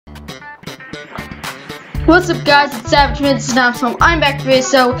What's up, guys? It's Savage Man. This is now from I'm back today.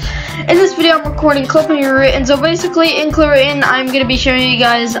 So in this video I'm recording clip in Rewritten. So basically in Rewritten I'm gonna be showing you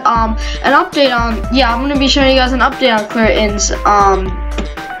guys an update on I'm gonna be showing you guys an update on Rewritten's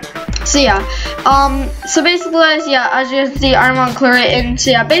so basically guys, as you can see, I'm on Rewritten.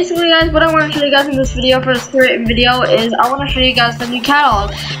 So basically guys, what I want to show you guys in this video, for this Rewritten video, is I want to show you guys the new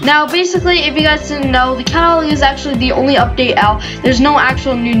catalog. Now basically, if you guys didn't know, the catalog is actually the only update out. There's no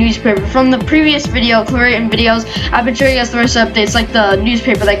actual new newspaper. From the previous video, Rewritten videos, I've been showing you guys the rest of updates, like the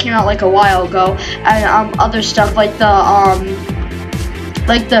newspaper that came out like a while ago, and other stuff like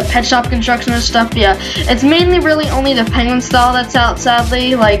the pet shop construction and stuff. It's mainly really only the penguin style that's out,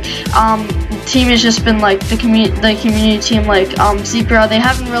 sadly. Like the team has just been like the community team, like CPR. They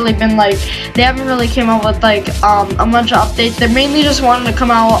haven't really came out with like a bunch of updates. They mainly just wanted to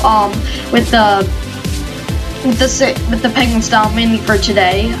come out with the penguin style mainly for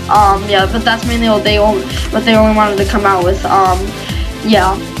today. But that's mainly what they only wanted to come out with.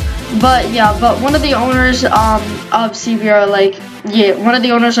 But one of the owners of CPR, one of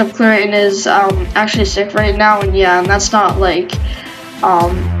the owners of Rewritten is actually sick right now, and that's not like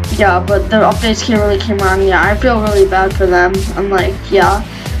but the updates really came on. I feel really bad for them. I'm like,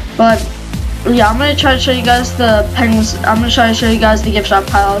 but I'm gonna try to show you guys the penguins. I'm gonna try to show you guys the gift shop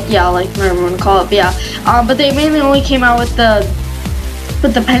catalog, like whatever you want to call it. But they mainly only came out with the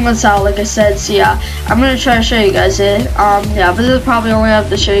penguin style, like I said. So I'm gonna try to show you guys it. But this is probably only I have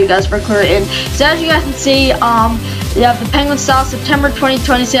to show you guys for Rewritten. So as you guys can see, the penguin style, September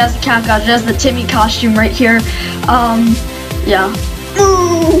 2020. So it has the cat costume, it has the Timmy costume right here.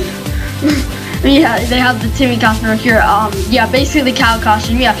 They have the Timmy costume right here. Basically the cow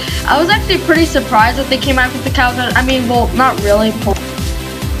costume. I was actually pretty surprised that they came out with the cow costume. I mean, well, not really.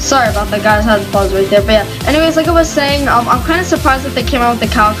 Sorry about that, guys. I had to pause right there. But anyways, like I was saying, I'm kind of surprised that they came out with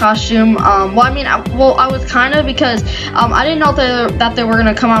the cow costume. I was kind of, because I didn't know that they were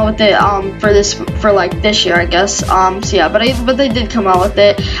gonna come out with it for this year, I guess. But they did come out with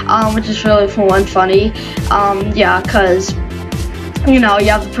it, which is really cool and funny. Cause you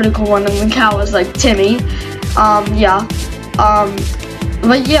have the pretty cool one, and the cow was like Timmy.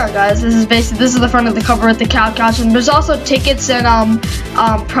 But guys, this is the front of the cover with the cow costume. There's also tickets and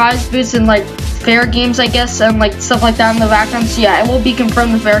prize booths and like fair games, I guess, and like stuff like that in the background. So it will be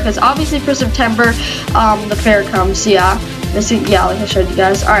confirmed, the fair, because obviously for September the fair comes. So like I showed you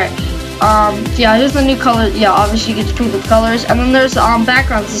guys. All right. Here's the new color. Obviously you get to pick the colors, and then there's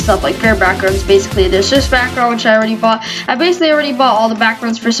backgrounds and stuff, like fair backgrounds. Basically, there's this background which I already bought. I basically already bought all the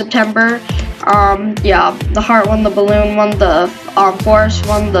backgrounds for September. The heart one, the balloon one, the forest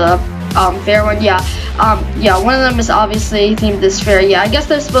one, the fair one. One of them is obviously themed as fair. I guess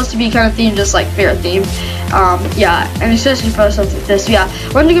they're supposed to be kind of themed just like fair themed. And especially for stuff like this.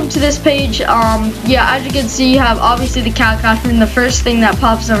 When you come to this page, as you can see, you have obviously the cow costume. The first thing that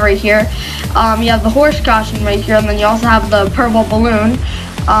pops up right here, you have the horse costume right here, and then you also have the purple balloon.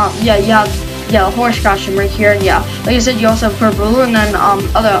 You have the horse costume right here, and like I said, you also have purple balloon, and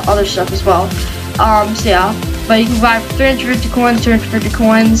other stuff as well. But you can buy 350 coins, 250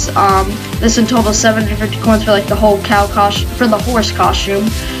 coins. This in total 750 coins for like the whole cow costume, for the horse costume.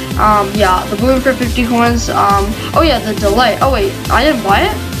 The balloon for 50 coins. The delay. Oh wait, I didn't buy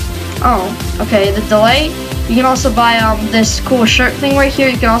it? Oh, okay, the delay. You can also buy this cool shirt thing right here.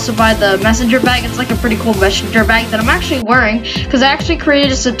 You can also buy the messenger bag. It's like a pretty cool messenger bag that I'm actually wearing, because I actually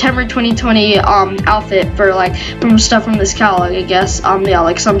created a September 2020 outfit for like from stuff from this catalog, I guess.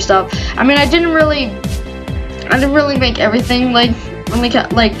 Like some stuff. I mean, I didn't really make everything like I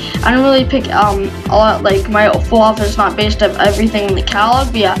didn't really pick a lot, like my full outfit is not based on everything in the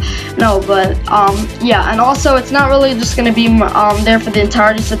catalog. And also it's not really just gonna be there for the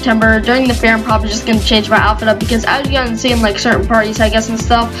entirety of September. During the fair, I'm probably just gonna change my outfit up, because as you guys can see in like certain parties, I guess, and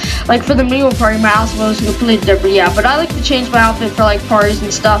stuff, like for the medieval party, my outfit was completely different. But I like to change my outfit for like parties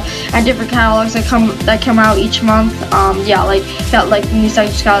and stuff, and different catalogs that come out each month. Like new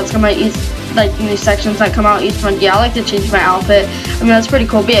sections catalogs come out new sections that come out each month. I like to change my outfit. I mean, that's pretty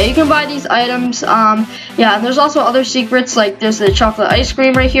cool. But you can buy these items. And there's also other secrets, like there's the chocolate ice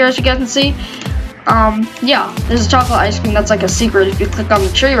cream right here, as you guys can see. There's a chocolate ice cream that's like a secret if you click on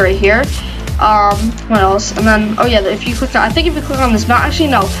the tree right here. What else? And then if you click on, this mountain, actually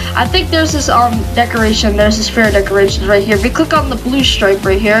no, I think there's this decoration, there's this fair decorations right here. If you click on the blue stripe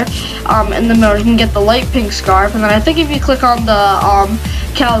right here in the middle, you can get the light pink scarf. And then I think if you click on the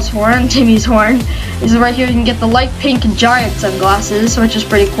cow's horn, Timmy's horn, is right here, you can get the light pink giant sunglasses, which is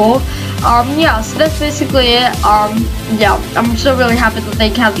pretty cool. So that's basically it. I'm still really happy that they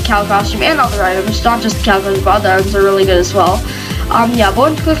have the cow costume and other items, not just the cow costume, but other items are really good as well. But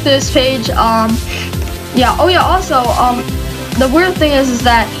once you click this page, Yeah. Oh yeah. Also, the weird thing is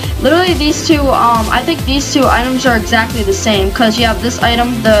that literally these two, I think these two items are exactly the same, because you have this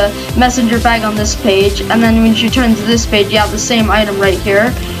item, the messenger bag on this page, and then when you turn to this page, you have the same item right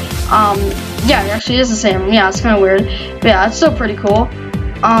here. Yeah, it actually is the same. Yeah, it's kind of weird, but yeah, it's still pretty cool.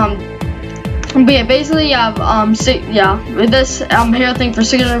 But yeah, basically you have with this hair thing for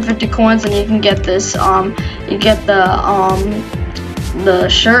 650 coins, and you can get this you get the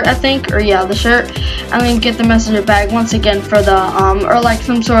shirt, I think, or yeah, the shirt, and then you get the messenger bag once again for the or like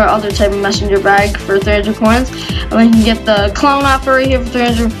some sort of other type of messenger bag for 300 coins, and then you can get the clown outfit right here for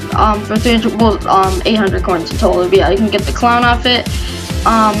 800 coins in total. But yeah, you can get the clown outfit,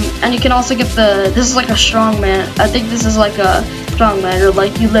 and you can also get this is like a strongman. I think this is like a strongman, or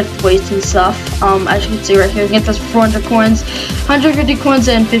like you lift weights and stuff. As you can see right here, you can get this for 400 coins, 150 coins,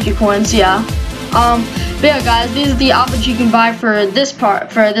 and 50 coins. Yeah. But yeah, guys, these are the outfits you can buy for this part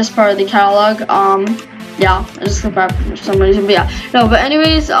of the catalog. Yeah, I just looked back for some reason, but yeah. No, but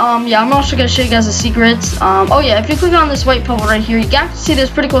anyways, yeah, I'm also gonna show you guys the secrets. Oh yeah, if you click on this white bubble right here, you can actually see there's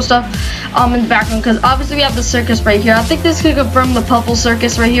pretty cool stuff in the background, because obviously we have the circus right here. I think this could confirm the purple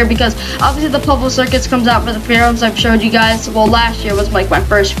circus right here, because obviously the purple circus comes out for the fair, as I've showed you guys. Well, last year was like my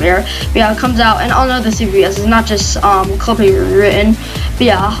first fair, but yeah, it comes out, and all other CVS, it's not just Clubby Rewritten. But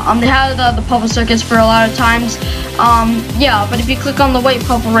yeah, they had the purple circus for a lot of times. Yeah, but if you click on the white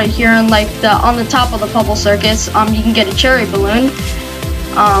purple right here, and like on the top of the purple circus, you can get a cherry balloon.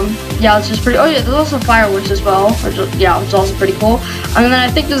 Yeah, it's just pretty. Oh yeah, there's also fireworks as well, which is also pretty cool. And then I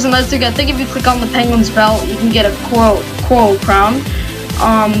think there's another thing. I think if you click on the penguin's belt, you can get a coral crown.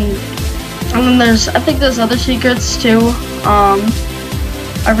 And then I think there's other secrets too.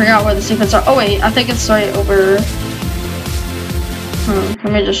 I forgot where the secrets are. Oh wait, I think it's right over.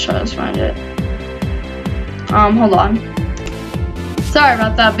 Let me just try to find it. Hold on. Sorry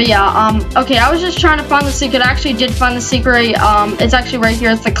about that, but yeah, okay, I was just trying to find the secret. I actually did find the secret. It's actually right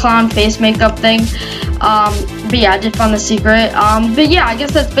here. It's the clown face makeup thing. But yeah, I did find the secret. But yeah, I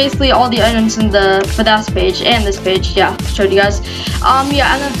guess that's basically all the items for that page and this page. Yeah, showed you guys.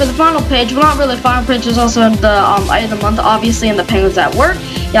 Yeah, and then for the final page, well, not really final page, there's also the item of the month, obviously, and the penguins at work.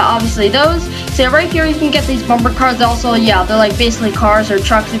 Yeah, obviously those. So yeah, right here you can get these bumper cards. Also, yeah, they're like basically cars or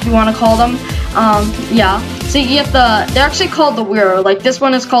trucks, if you want to call them. Yeah. So you get they're actually called the wheeler. Like this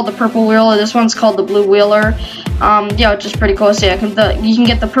one is called the purple wheeler, this one's called the blue wheeler. Yeah, which is pretty cool. So yeah, you can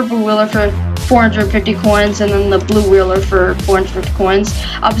get the purple wheeler for 450 coins, and then the blue wheeler for 450 coins.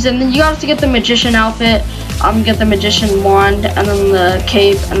 And then you also get the magician outfit. You get the magician wand, and then the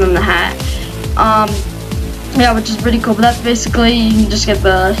cape, and then the hat. Yeah, which is pretty cool. But that's basically, you can just get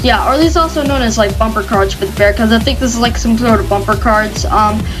or these also known as like bumper cards for the fair, because I think this is like some sort of bumper cards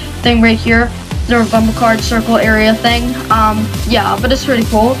thing right here. Their bumper card circle area thing. Yeah, but it's pretty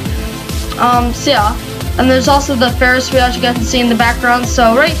cool. So yeah, and there's also the Ferris wheel, as you guys can see in the background.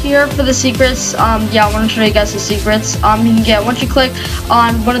 So right here for the secrets, yeah, I want to show you guys the secrets. You can get, once you click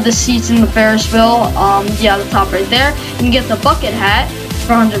on one of the seats in the Ferris wheel, yeah, the top right there, you can get the bucket hat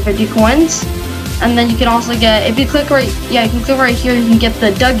for 150 coins. And then you can also get, if you click right, yeah, you can click right here, you can get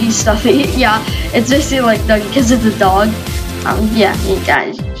the Dougie stuffy. Yeah, it's basically like Dougie because it's a dog. Yeah, you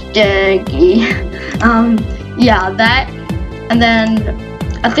guys. Dougie. Yeah, that, and then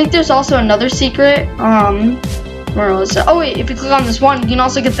I think there's also another secret. Where was it? Oh wait, if you click on this one, you can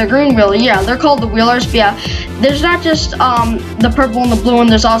also get the green wheeler. Yeah, they're called the wheelers. But yeah, there's not just the purple and the blue one.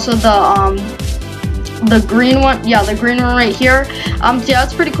 There's also the green one. Yeah, the green one right here. So yeah,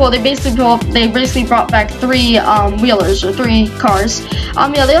 it's pretty cool. They basically brought back 3 wheelers, or 3 cars.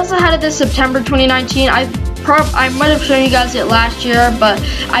 Yeah, they also had it this September 2019. I might have shown you guys it last year, but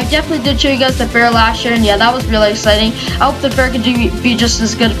I definitely did show you guys the fair last year, and yeah, that was really exciting. I hope the fair could be just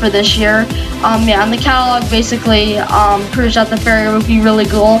as good for this year. Yeah, and the catalog basically proves that the fair would be really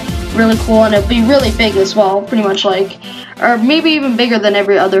cool, and it'd be really big as well, pretty much like, or maybe even bigger than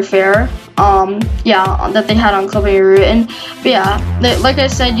every other fair. Yeah, that they had on Clubby Rewritten. But yeah, like I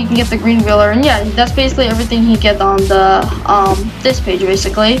said, you can get the green wheeler, and yeah, that's basically everything you get on the this page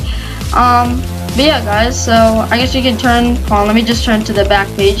basically. But yeah, guys, so I guess you can turn, let me just turn to the back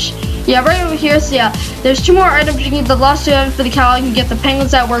page. Yeah, right over here, so yeah, there's 2 more items. You can get the last 2 items for the catalog. You can get the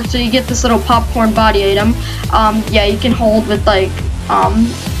penguins at work, so you get this little popcorn body item. Yeah, you can hold with like,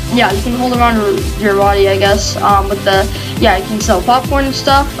 yeah, you can hold around your body, I guess, with yeah, you can sell popcorn and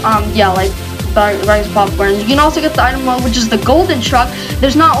stuff. Yeah, like bags of popcorn. You can also get the item mode, which is the golden truck.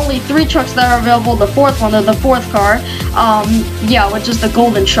 There's not only 3 trucks that are available, the 4th one, or the 4th car. Yeah, which is the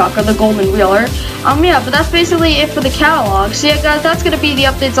golden truck, or the golden wheeler. Yeah, but that's basically it for the catalog. So yeah, guys, that's gonna be the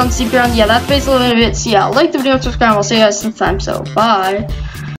updates on CPR, and yeah, that's basically it. So yeah, like the video and subscribe. I'll see you guys next time, so bye.